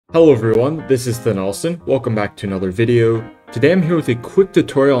Hello everyone, this is TheNelston. Welcome back to another video. Today I'm here with a quick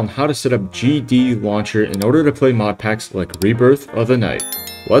tutorial on how to set up GDLauncher in order to play mod packs like Rebirth of the Night.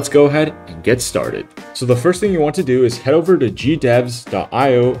 Let's go ahead and get started. So the first thing you want to do is head over to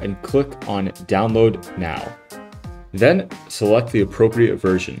gdevs.io and click on download now. Then select the appropriate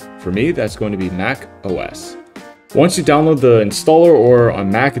version. For me, that's going to be Mac OS. Once you download the installer, or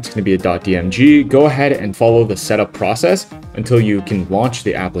on Mac it's going to be a .dmg, go ahead and follow the setup process until you can launch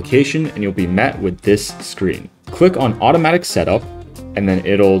the application and you'll be met with this screen. Click on automatic setup and then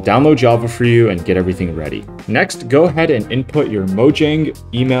it'll download Java for you and get everything ready. Next, go ahead and input your Mojang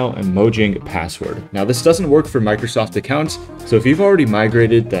email and Mojang password. Now this doesn't work for Microsoft accounts, so if you've already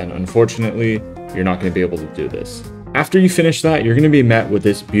migrated, then unfortunately you're not going to be able to do this. After you finish that, you're going to be met with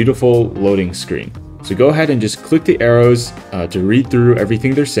this beautiful loading screen. So go ahead and just click the arrows to read through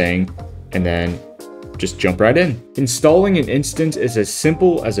everything they're saying, and then just jump right in. Installing an instance is as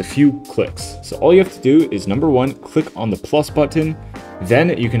simple as a few clicks. So all you have to do is number one, click on the plus button.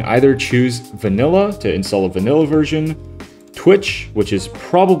 Then you can either choose vanilla to install a vanilla version, Twitch, which is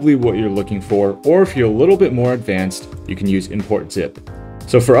probably what you're looking for, or if you're a little bit more advanced, you can use import zip.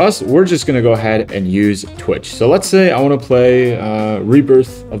 So for us, we're just gonna go ahead and use Twitch. So let's say I wanna play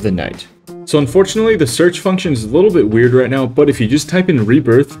Rebirth of the Night. So unfortunately, the search function is a little bit weird right now, but if you just type in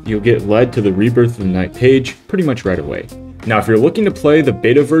Rebirth, you'll get led to the Rebirth of the Night page pretty much right away. Now, if you're looking to play the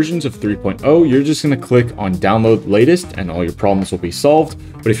beta versions of 3.0, you're just gonna click on download latest and all your problems will be solved.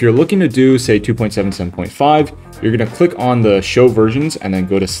 But if you're looking to do, say, 2.77.5, you're gonna click on the show versions and then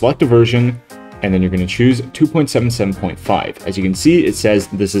go to select a version, and then you're going to choose 2.77.5. As you can see, it says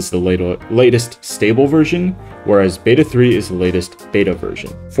this is the latest stable version, whereas beta 3 is the latest beta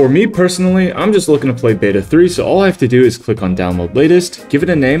version. For me personally, I'm just looking to play beta 3, so all I have to do is click on download latest, give it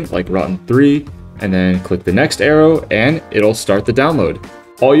a name like Rotten 3, and then click the next arrow and it'll start the download.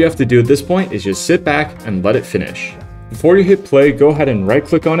 All you have to do at this point is just sit back and let it finish. Before you hit play, go ahead and right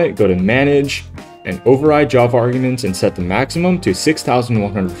click on it, go to manage, and override Java arguments and set the maximum to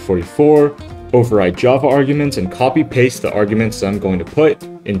 6,144. Override Java arguments and copy paste the arguments that I'm going to put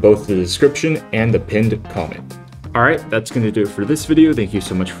in both the description and the pinned comment. Alright, that's going to do it for this video. Thank you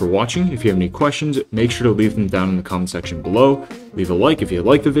so much for watching. If you have any questions, make sure to leave them down in the comment section below. Leave a like if you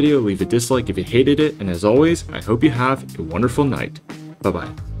liked the video, leave a dislike if you hated it, and as always, I hope you have a wonderful night. Bye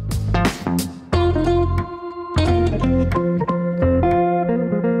bye.